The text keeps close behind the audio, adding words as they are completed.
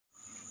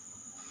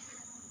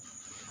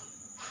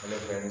Hello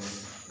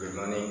friends, good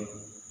morning.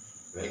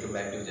 Welcome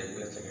back to Jet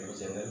Plus Academy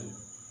channel.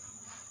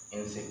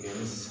 In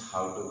sequence,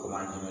 how to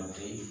command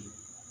geometry,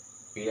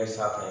 pairs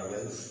of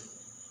angles.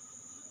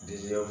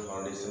 This is your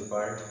foundation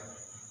part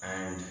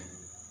and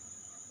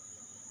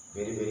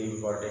very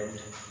important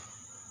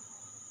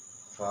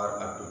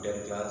for up to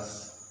 10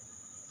 class.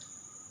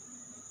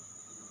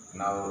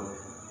 Now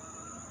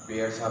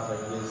pairs of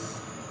angles,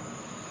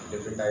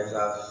 different types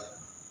of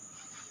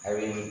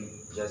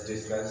having just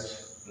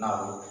discussed.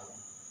 Now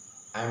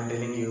I am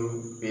telling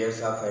you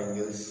pairs of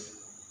angles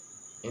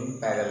in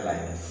parallel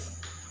lines,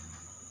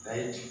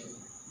 right?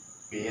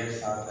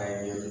 Pairs of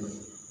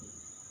angles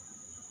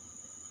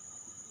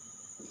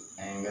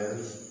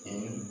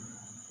in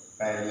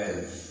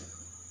parallels.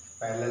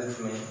 Parallels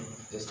में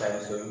just I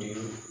am showing to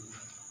you.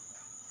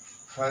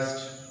 First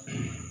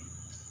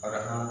और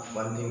हाँ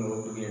one thing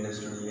more to be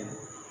understood here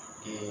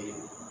कि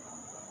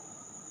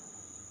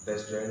the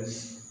students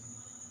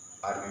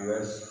or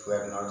viewers who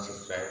have not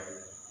subscribed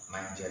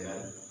my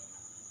channel,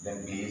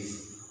 then please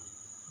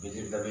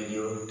visit the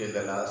video till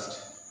the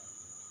last,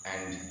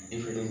 and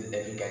if it is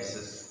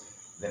efficacious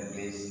then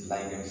please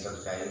like and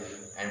subscribe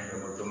and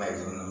promote to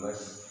maximum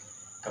numbers.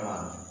 Come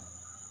on,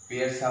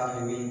 pairs of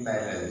having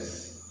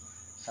parallels.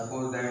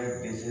 Suppose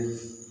that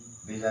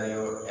these are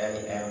your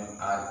L, M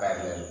are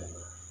parallel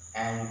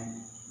and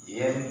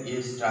N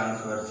is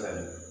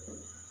transversal.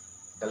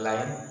 The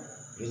line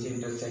which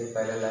intersect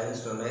parallel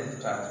lines known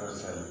as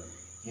transversal.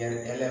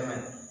 Here L,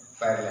 M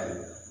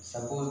parallel.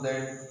 Suppose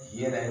that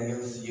here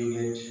angles you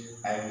get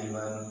angle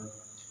 1,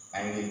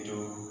 angle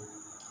 2,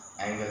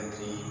 angle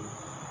 3,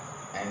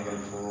 angle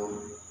 4,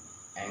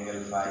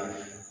 angle 5,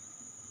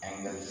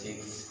 angle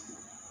 6,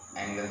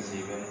 angle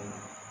 7,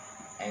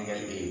 angle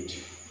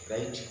 8,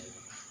 right?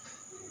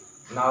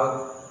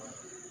 Now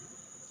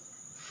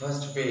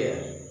first pair,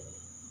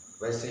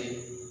 वैसे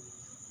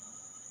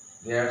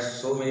there are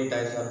so many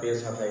types of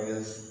pairs of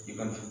angles you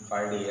can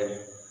find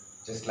here,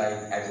 just like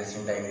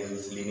adjacent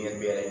angles, linear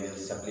pair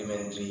angles,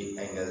 supplementary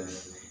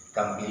angles,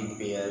 complete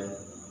pair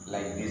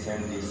like this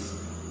and this.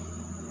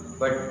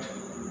 But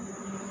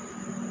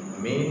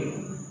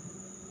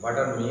what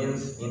are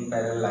means in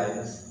parallel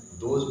lines,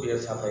 those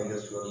pairs of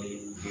angles you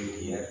only get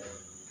here.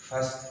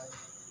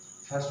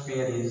 First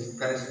pair is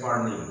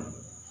corresponding.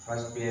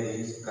 First pair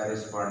is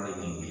corresponding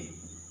angle.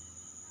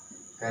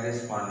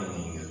 Corresponding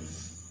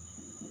angles.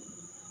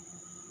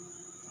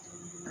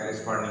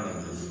 Corresponding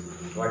angles.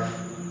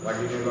 What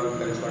do you know about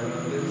corresponding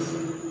angles?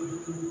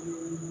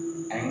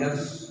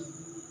 Angles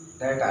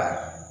that are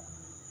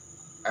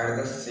at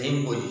the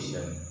same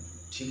position.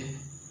 ठीक है?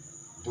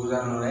 Those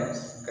are known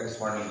as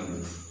corresponding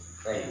angles,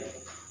 right?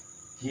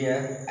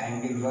 Here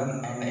angle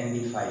 1 and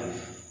angle 5.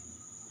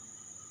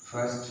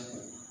 First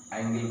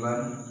angle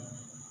 1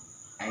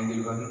 and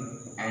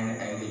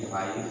angle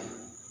 5.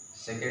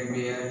 Second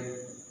pair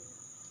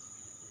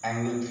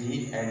angle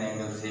 3 and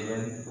angle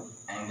 7,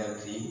 angle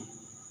 3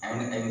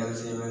 and angle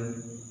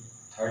 7.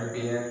 Third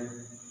pair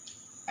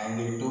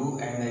angle 2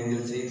 and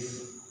angle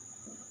 6,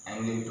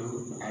 angle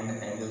 2 and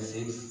angle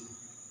 6.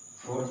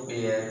 Fourth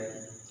pair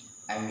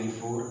angle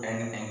 4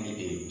 and angle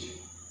 8,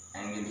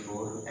 angle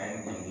 4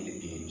 and angle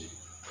 8.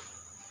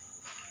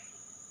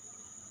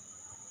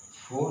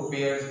 Four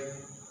pairs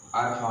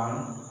are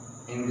found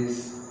in this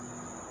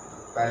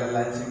parallel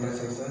lines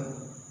intersection.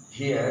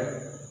 Here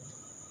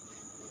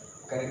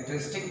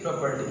characteristic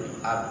property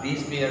of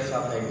these pairs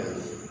of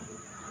angles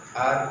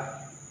are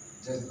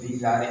just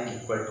these are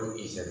equal to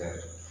each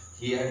other.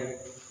 Here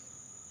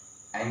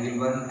angle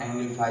 1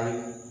 angle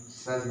 5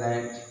 such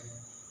that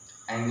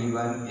angle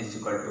 1 is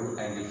equal to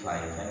angle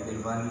 5,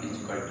 angle 1 is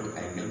equal to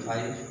angle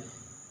 5,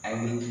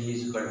 angle 3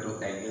 is equal to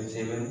angle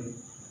 7,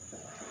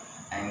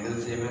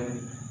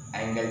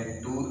 angle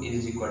 2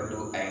 is equal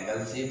to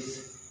angle 6,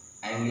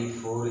 angle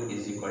 4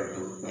 is equal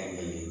to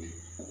angle 8,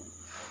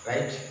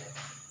 right?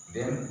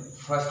 Then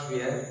first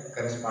pair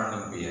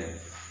corresponding pair.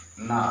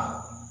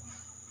 Now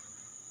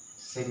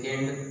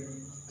second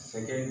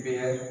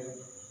pair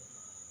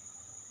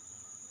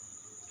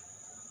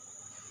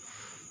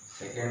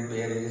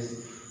is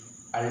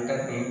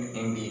alternate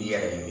interior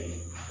angle,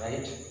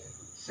 right?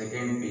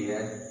 Second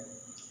pair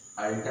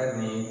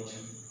alternate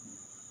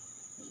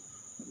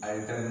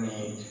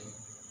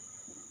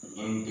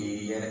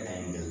interior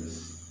angles.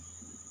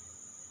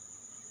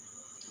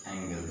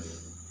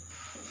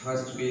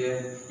 First pair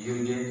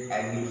you get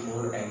angle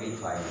 4 angle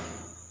 5,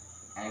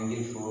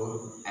 angle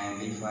 4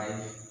 angle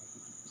 5.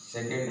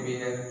 Second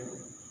pair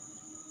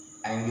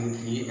angle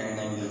 3 and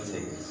angle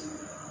 6,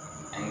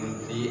 angle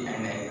 3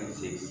 and angle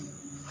 6.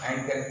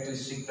 And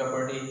characteristic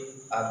property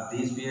of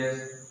these pairs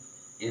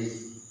is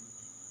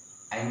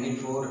angle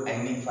 4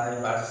 angle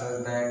 5 are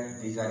such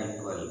that these are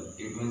equal.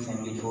 It means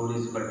angle 4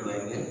 is equal to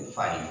angle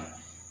 5,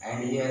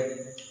 and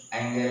here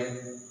angle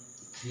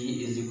 3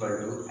 is equal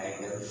to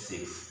angle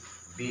 6.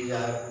 These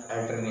are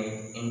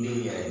alternate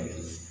interior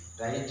angles,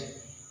 right?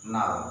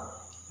 Now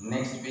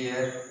next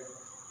pair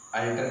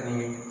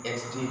alternate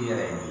exterior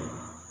angle.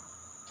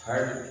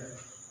 Third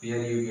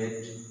pair you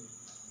get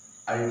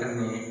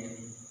alternate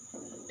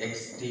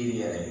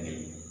exterior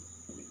angle.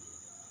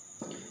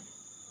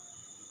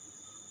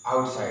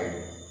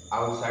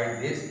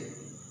 Outside this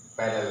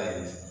parallel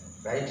lines,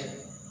 right?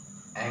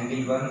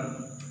 Angle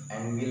 1,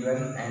 angle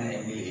 1 and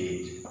angle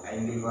 8,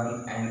 angle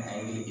 1 and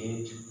angle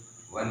 8,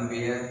 one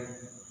pair,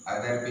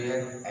 other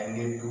pair,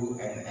 angle 2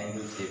 and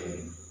angle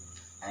 7,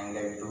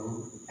 angle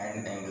 2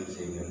 and angle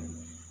 7.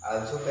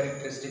 Also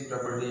characteristic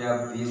property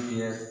of these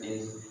pairs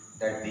is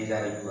that these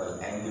are equal.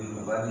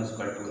 Angle 1 is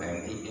equal to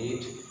angle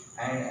 8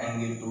 and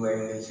angle 2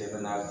 and angle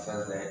 7 are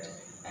such that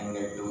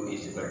angle 2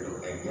 is equal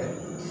to angle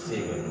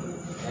 7,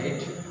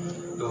 right?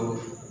 So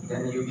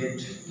then you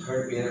get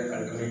third pair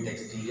alternate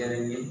exterior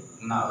angle.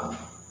 Now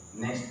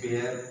next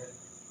pair,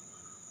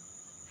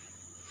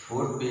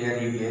 fourth pair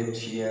you get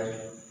here,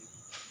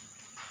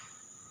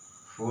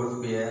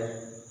 fourth pair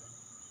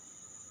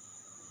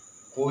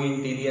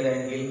co-interior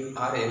angle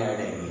or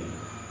allied angle.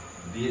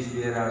 These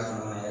pair are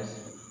known as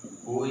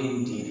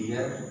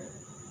co-interior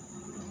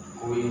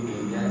or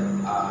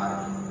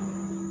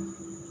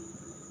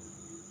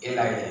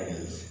allied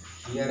angles.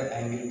 Here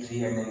angle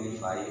 3 and angle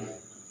 5,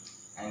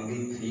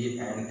 angle 3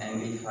 and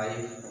angle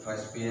 5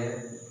 first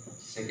pair,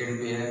 second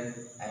pair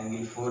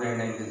angle 4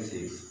 and angle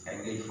 6,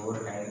 angle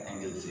 4 and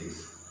angle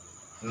 6.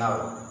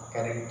 Now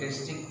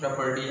characteristic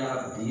property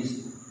of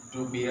these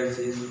two pairs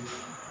is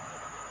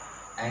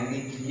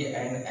angle 3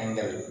 and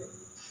angle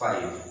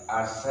 5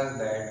 are such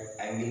that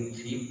angle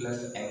 3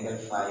 plus angle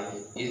 5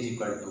 is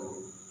equal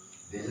to,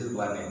 this is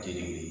 180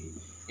 degree.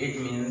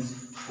 It means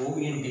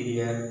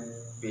co-interior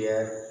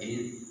pair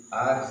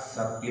are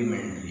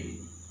supplementary.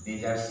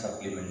 These are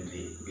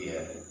supplementary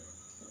pair.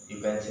 You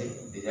can say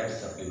these are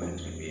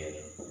supplementary pair.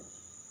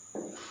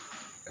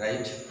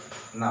 Right?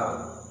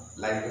 Now,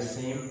 like the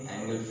same,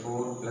 angle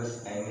 4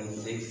 plus angle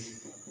 6,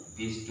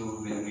 these two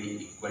will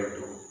be equal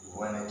to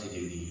 180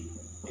 degree.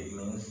 It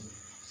means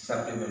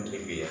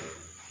supplementary pair.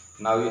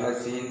 Now you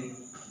have seen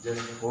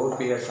just 4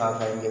 pairs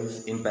of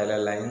angles in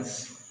parallel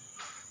lines.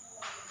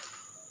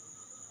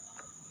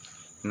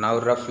 Now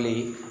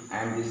roughly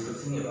I am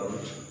discussing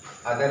about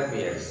other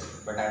pairs,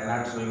 but I am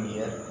not showing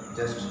here,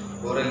 just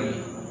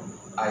orally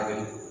I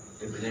will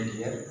represent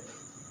here.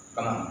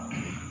 Come on.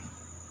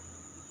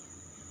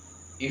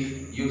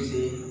 If you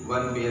say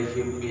one pair,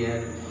 fifth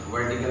pair,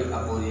 vertical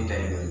opposite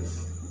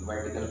angles,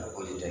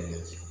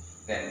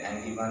 then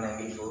angle 1,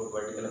 angle 4,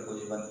 vertical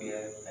opposite one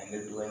pair, angle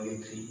 2, angle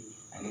 3,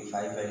 angle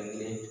 5,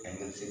 angle 8,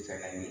 angle 6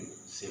 and angle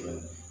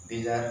 7.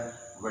 These are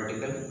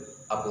vertical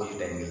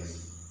opposite angles,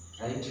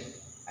 right?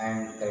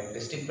 And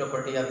characteristic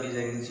property of these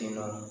angles, you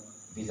know,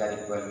 these are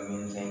equal,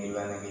 means angle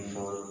 1, angle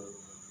 4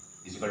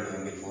 is equal to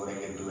angle 4,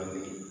 angle 2,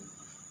 angle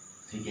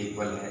 3 के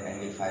equal है,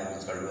 angle 5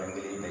 is equal to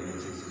angle 8,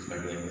 angle 6 is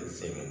equal to angle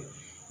 7.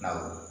 Now,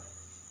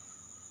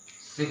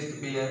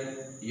 sixth pair,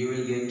 you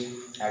will get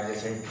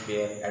adjacent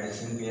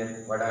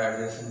pair. What are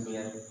adjacent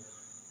pair?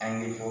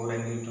 Angle 4,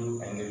 angle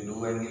 2, angle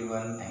 2, angle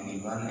 1, angle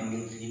 1,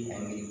 angle 3,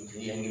 angle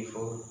 3, angle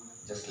 4,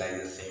 just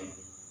like the same.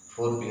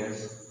 4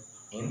 pairs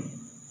in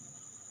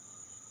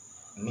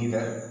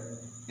neither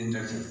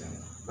intersection.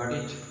 Got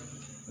it?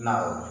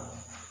 Now,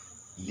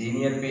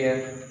 linear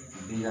pair,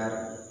 these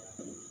are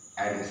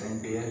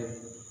adjacent pair.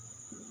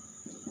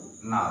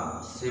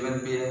 Now,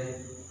 seventh pair,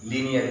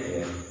 linear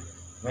pair.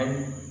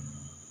 When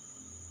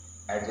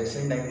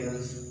adjacent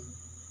angles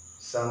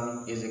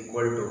sum is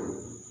equal to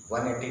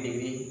 180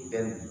 degree,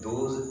 then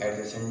those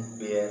adjacent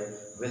pair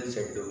will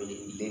said to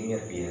be linear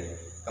pair.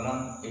 Come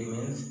on, it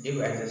means if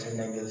adjacent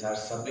angles are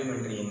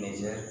supplementary in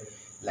nature,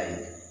 like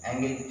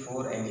angle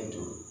 4, angle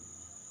 2,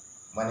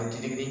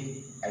 180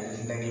 degree,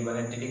 adjacent angle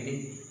 180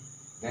 degree,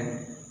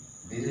 then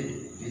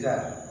these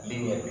are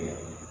linear pair.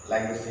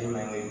 Like the same,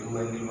 angle 2,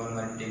 angle 1,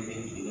 180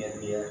 degree, linear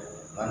pair,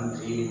 1,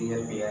 3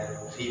 linear pair,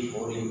 3,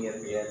 4 linear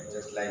pair,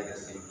 just like the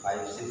same,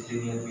 5, 6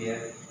 linear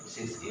pair,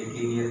 6, 8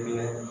 linear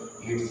pair,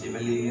 8,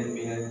 7 linear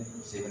pair,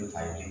 7,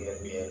 5 linear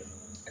pair,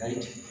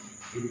 right?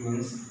 It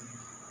means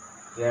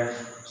there are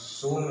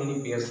so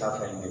many pairs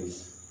of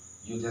angles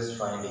you just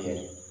find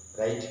here,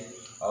 right?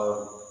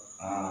 Or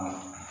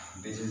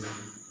this is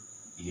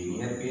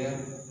linear pair.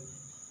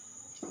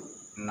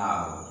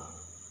 Now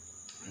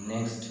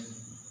next,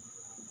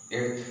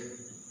 eighth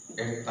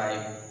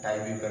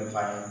type you can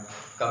find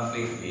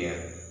complete pair.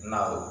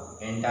 Now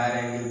entire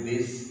angle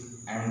this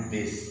and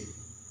this,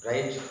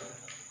 right,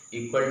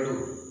 equal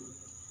to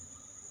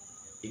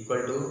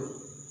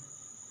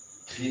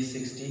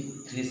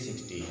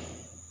 360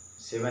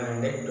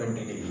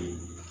 720 degree,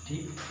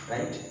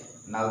 right?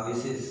 Now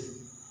this is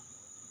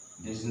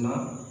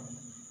no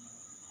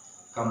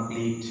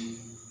complete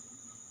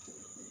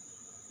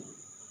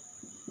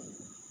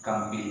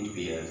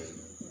pairs,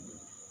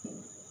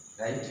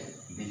 right?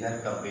 These are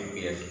complete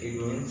pairs. It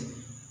means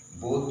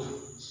both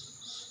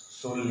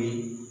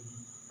solely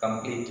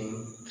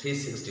completing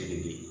 360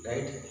 degree,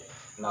 right?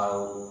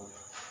 Now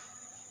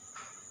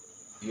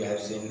you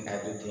have seen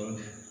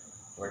everything,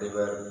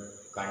 whatever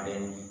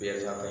content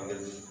pairs of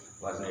angles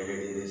was needed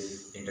in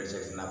this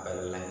intersection of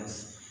parallel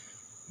lines.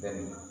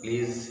 Then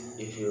please,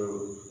 if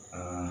you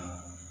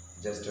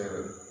just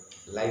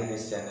like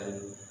this channel,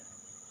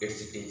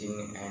 its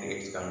teaching and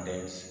its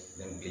contents,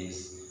 then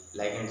please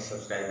like and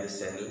subscribe this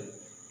channel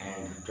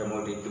and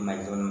promote it to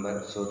maximum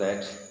number so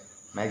that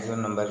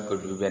maximum number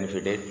could be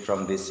benefited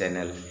from this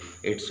channel.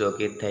 It's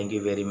okay. Thank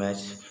you very much.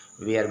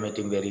 We are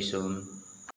meeting very soon.